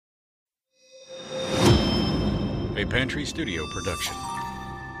a Pantry Studio production.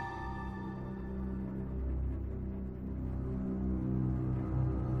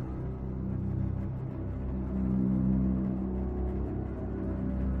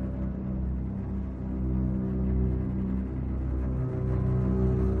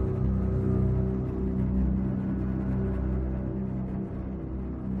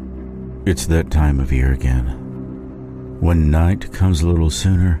 It's that time of year again, when night comes a little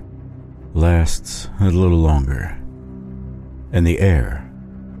sooner, lasts a little longer, and the air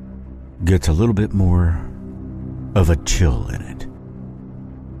gets a little bit more of a chill in it.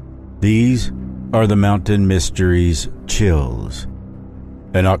 These are the Mountain Mysteries Chills,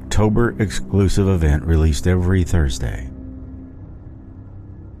 an October-exclusive event released every Thursday.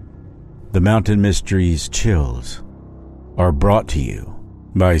 The Mountain Mysteries Chills are brought to you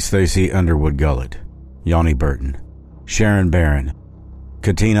by Stacy Underwood Gullett, Yanni Burton, Sharon Barron,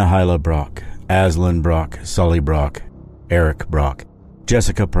 Katina Hyla Brock, Aslan Brock, Sully Brock, Eric Brock,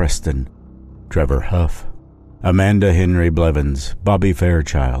 Jessica Preston, Trevor Huff, Amanda Henry Blevins, Bobby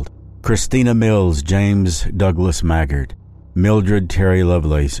Fairchild, Christina Mills, James Douglas Maggard, Mildred Terry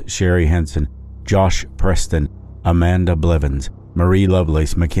Lovelace, Sherry Henson, Josh Preston, Amanda Blevins, Marie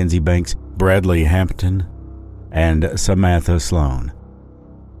Lovelace, Mackenzie Banks, Bradley Hampton, and Samantha Sloan.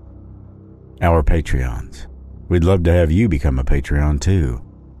 Our Patreons. We'd love to have you become a Patreon too,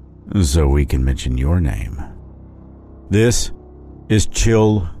 so we can mention your name. This is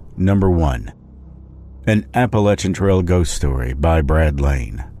Chill Number 1, an Appalachian Trail ghost story by Brad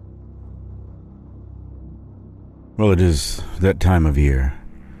Lane. Well, it is that time of year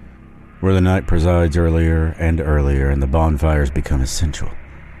where the night presides earlier and earlier and the bonfires become essential.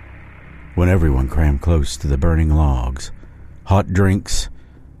 When everyone crammed close to the burning logs, hot drinks,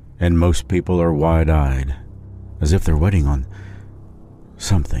 and most people are wide-eyed, as if they're waiting on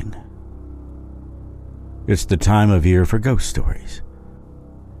something. It's the time of year for ghost stories.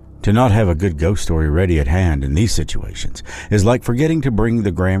 To not have a good ghost story ready at hand in these situations is like forgetting to bring the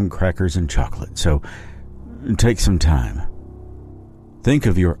graham crackers and chocolate, so take some time. Think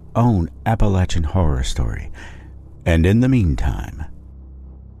of your own Appalachian horror story, and in the meantime,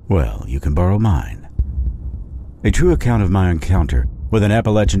 well, you can borrow mine. A true account of my encounter with an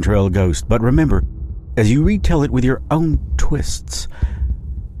Appalachian Trail ghost, but remember, as you retell it with your own twists,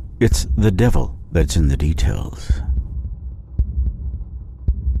 it's the devil that's in the details.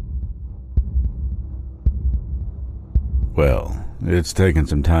 Well, it's taken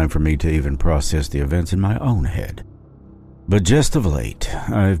some time for me to even process the events in my own head. But just of late,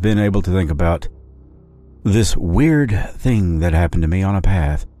 I've been able to think about this weird thing that happened to me on a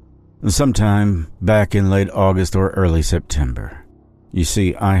path sometime back in late August or early September. You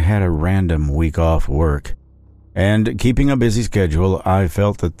see, I had a random week off work, and keeping a busy schedule, I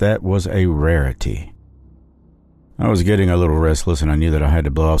felt that was a rarity. I was getting a little restless, and I knew that I had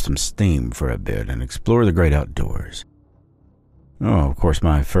to blow off some steam for a bit and explore the great outdoors. Oh, of course,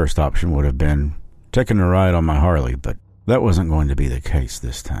 my first option would have been taking a ride on my Harley, but that wasn't going to be the case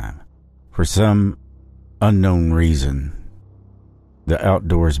this time. For some unknown reason, the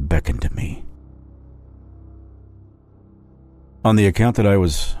outdoors beckoned to me. On the account that I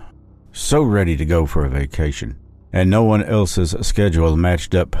was so ready to go for a vacation, and no one else's schedule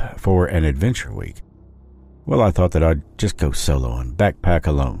matched up for an adventure week, well, I thought that I'd just go solo and backpack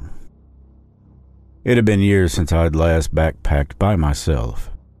alone. It had been years since I'd last backpacked by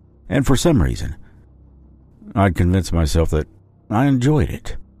myself, and for some reason, I'd convinced myself that I enjoyed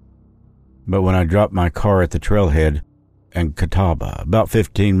it. But when I dropped my car at the trailhead in Catawba, about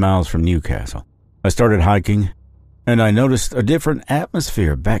 15 miles from Newcastle, I started hiking, and I noticed a different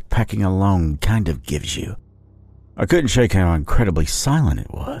atmosphere backpacking alone kind of gives you. I couldn't shake how incredibly silent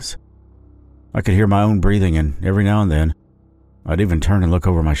it was. I could hear my own breathing, and every now and then, I'd even turn and look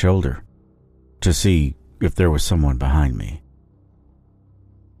over my shoulder to see if there was someone behind me.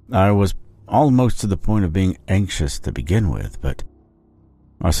 I was almost to the point of being anxious to begin with, but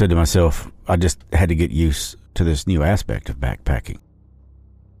I said to myself I just had to get used to this new aspect of backpacking.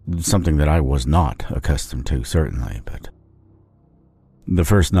 Something that I was not accustomed to, certainly, but the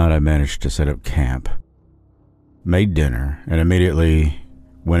first night I managed to set up camp, made dinner, and immediately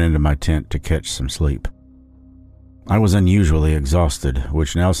went into my tent to catch some sleep. I was unusually exhausted,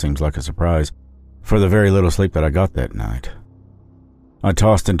 which now seems like a surprise, for the very little sleep that I got that night. I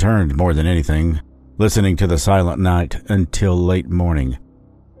tossed and turned more than anything, listening to the silent night until late morning,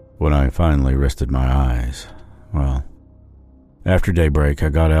 when I finally rested my eyes. Well, after daybreak, I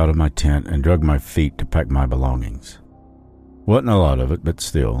got out of my tent and dragged my feet to pack my belongings. Wasn't a lot of it, but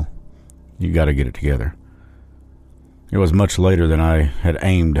still, you gotta get it together. It was much later than I had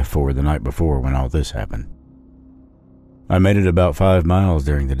aimed for the night before when all this happened. I made it about 5 miles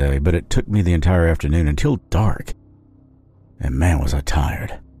during the day, but it took me the entire afternoon until dark. And man, was I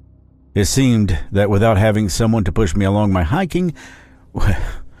tired. It seemed that without having someone to push me along my hiking,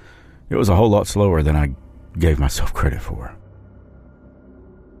 it was a whole lot slower than I gave myself credit for.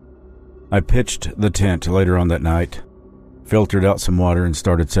 I pitched the tent later on that night, filtered out some water, and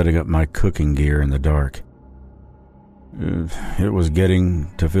started setting up my cooking gear in the dark. It was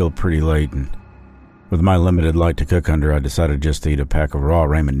getting to feel pretty late, and with my limited light to cook under, I decided just to eat a pack of raw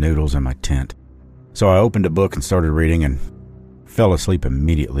ramen noodles in my tent. So I opened a book and started reading and fell asleep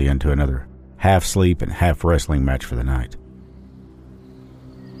immediately into another half-sleep and half-wrestling match for the night.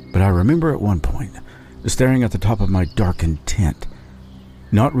 But I remember at one point staring at the top of my darkened tent,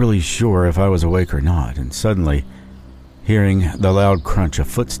 not really sure if I was awake or not, and suddenly hearing the loud crunch of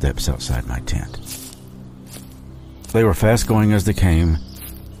footsteps outside my tent. They were fast-going as they came,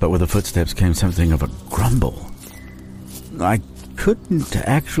 but with the footsteps came something of a grumble. I couldn't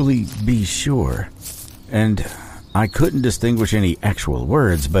actually be sure, and I couldn't distinguish any actual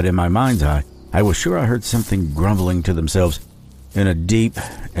words, but in my mind's eye, I was sure I heard something grumbling to themselves in a deep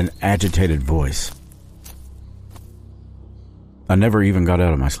and agitated voice. I never even got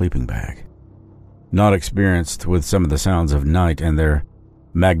out of my sleeping bag. Not experienced with some of the sounds of night and their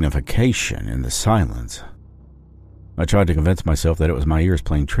magnification in the silence, I tried to convince myself that it was my ears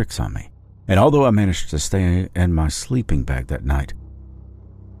playing tricks on me. And although I managed to stay in my sleeping bag that night,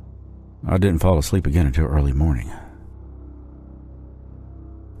 I didn't fall asleep again until early morning.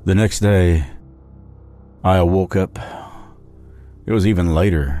 The next day, I woke up. It was even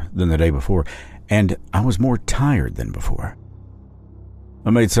later than the day before, and I was more tired than before. I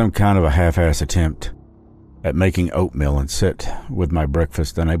made some kind of a half-ass attempt at making oatmeal and sit with my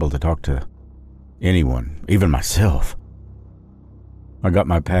breakfast, unable to talk to anyone, even myself. I got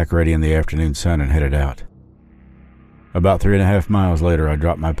my pack ready in the afternoon sun and headed out. About 3.5 miles later, I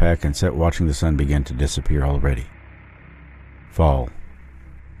dropped my pack and sat watching the sun begin to disappear already. Fall.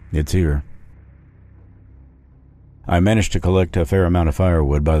 It's here. I managed to collect a fair amount of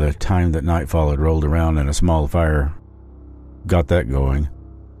firewood by the time that nightfall had rolled around, and a small fire got that going,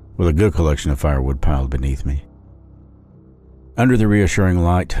 with a good collection of firewood piled beneath me. Under the reassuring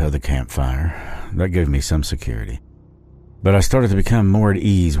light of the campfire, that gave me some security, but I started to become more at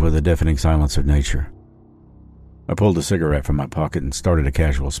ease with the deafening silence of nature. I pulled a cigarette from my pocket and started a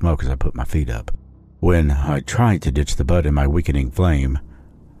casual smoke as I put my feet up. When I tried to ditch the butt in my weakening flame,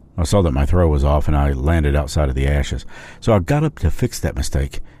 I saw that my throw was off and I landed outside of the ashes, so I got up to fix that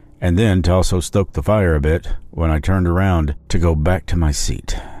mistake, and then to also stoke the fire a bit when I turned around to go back to my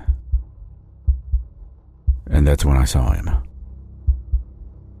seat. And that's when I saw him.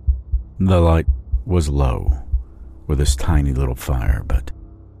 The light was low with this tiny little fire, but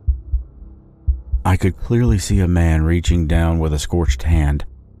I could clearly see a man reaching down with a scorched hand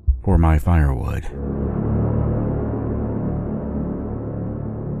for my firewood.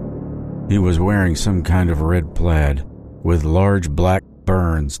 He was wearing some kind of red plaid with large black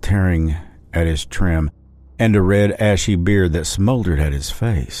burns tearing at his trim and a red ashy beard that smoldered at his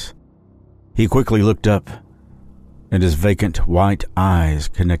face. He quickly looked up, and his vacant white eyes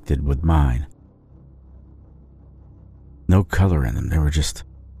connected with mine. No color in them, they were just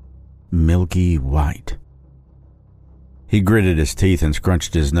milky white. He gritted his teeth and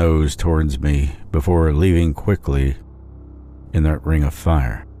scrunched his nose towards me before leaving quickly in that ring of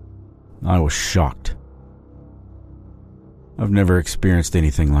fire. I was shocked. I've never experienced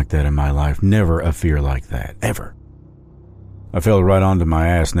anything like that in my life, never a fear like that, ever. I fell right onto my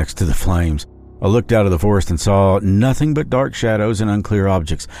ass next to the flames. I looked out of the forest and saw nothing but dark shadows and unclear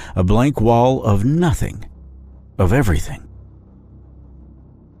objects, a blank wall of nothing, of everything.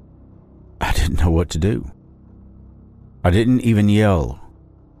 I didn't know what to do. I didn't even yell.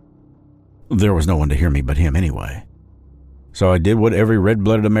 There was no one to hear me but him anyway. So I did what every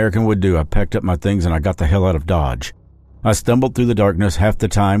red-blooded American would do. I packed up my things and I got the hell out of Dodge. I stumbled through the darkness half the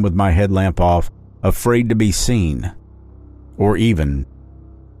time with my headlamp off, afraid to be seen, or even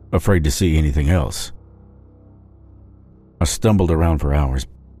afraid to see anything else. I stumbled around for hours,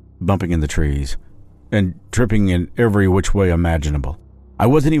 bumping in the trees and tripping in every which way imaginable. I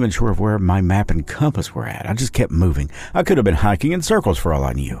wasn't even sure of where my map and compass were at. I just kept moving. I could have been hiking in circles for all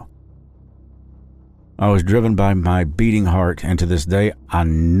I knew. I was driven by my beating heart, and to this day, I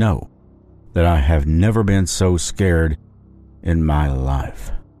know that I have never been so scared in my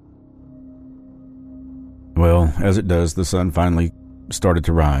life. Well, as it does, the sun finally started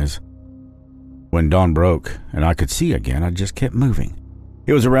to rise. When dawn broke and I could see again, I just kept moving.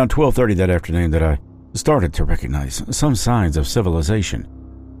 It was around 12:30 that afternoon that I started to recognize some signs of civilization.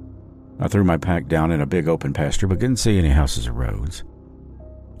 I threw my pack down in a big open pasture but couldn't see any houses or roads.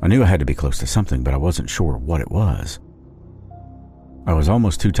 I knew I had to be close to something, but I wasn't sure what it was. I was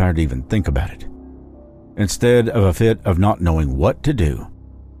almost too tired to even think about it. Instead of a fit of not knowing what to do,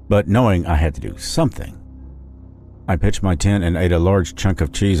 but knowing I had to do something, I pitched my tent and ate a large chunk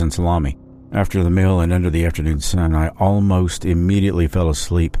of cheese and salami. After the meal and under the afternoon sun, I almost immediately fell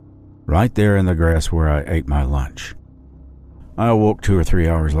asleep, right there in the grass where I ate my lunch. I awoke 2 or 3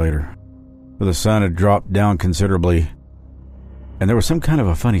 hours later. The sun had dropped down considerably, and there was some kind of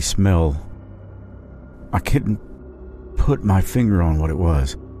a funny smell. I couldn't put my finger on what it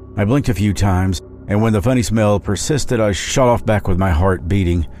was. I blinked a few times, and when the funny smell persisted, I shot off back with my heart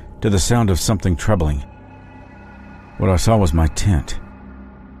beating to the sound of something troubling. What I saw was my tent,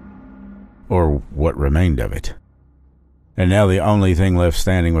 or what remained of it. And now the only thing left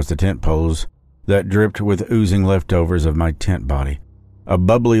standing was the tent poles that dripped with oozing leftovers of my tent body. A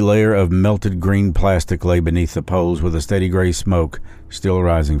bubbly layer of melted green plastic lay beneath the poles with a steady gray smoke still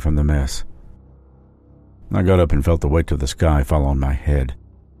rising from the mess. I got up and felt the weight of the sky fall on my head.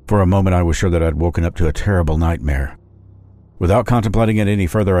 For a moment I was sure that I'd woken up to a terrible nightmare. Without contemplating it any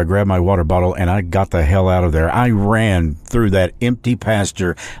further, I grabbed my water bottle and I got the hell out of there. I ran through that empty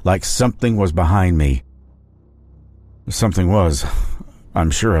pasture like something was behind me. Something was.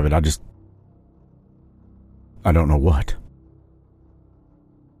 I'm sure of it. I don't know what.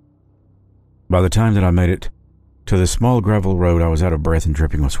 By the time that I made it to the small gravel road, I was out of breath and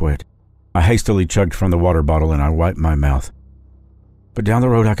dripping with sweat. I hastily chugged from the water bottle and I wiped my mouth. But down the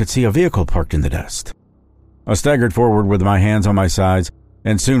road I could see a vehicle parked in the dust. I staggered forward with my hands on my sides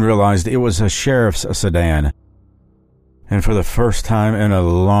and soon realized it was a sheriff's sedan. And for the first time in a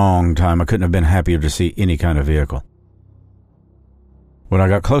long time, I couldn't have been happier to see any kind of vehicle. When I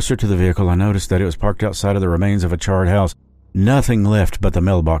got closer to the vehicle, I noticed that it was parked outside of the remains of a charred house. Nothing left but the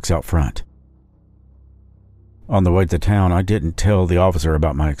mailbox out front. On the way to town, I didn't tell the officer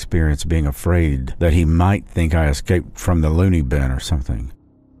about my experience, being afraid that he might think I escaped from the loony bin or something.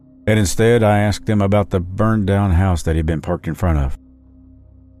 And instead, I asked him about the burned-down house that he'd been parked in front of.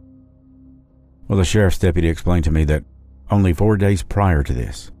 Well, the sheriff's deputy explained to me that only 4 days prior to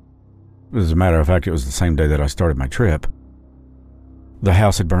this, as a matter of fact, it was the same day that I started my trip, the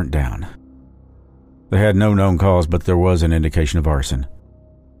house had burnt down. They had no known cause, but there was an indication of arson.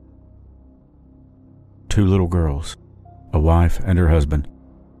 2 little girls, a wife and her husband,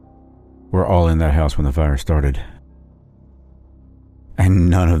 were all in that house when the fire started. And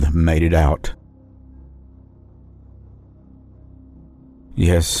none of them made it out.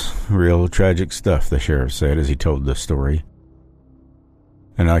 Yes, real tragic stuff, the sheriff said as he told the story.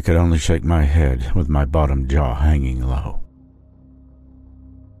 And I could only shake my head with my bottom jaw hanging low.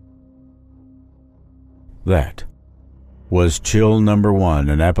 That was Chill Number 1,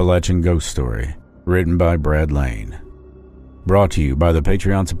 an Appalachian ghost story, written by Brad Lane. Brought to you by the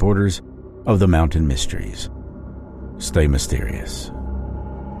Patreon supporters of the Mountain Mysteries. Stay mysterious.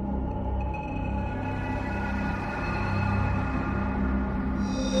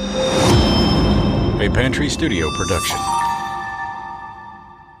 A Pantry Studio production.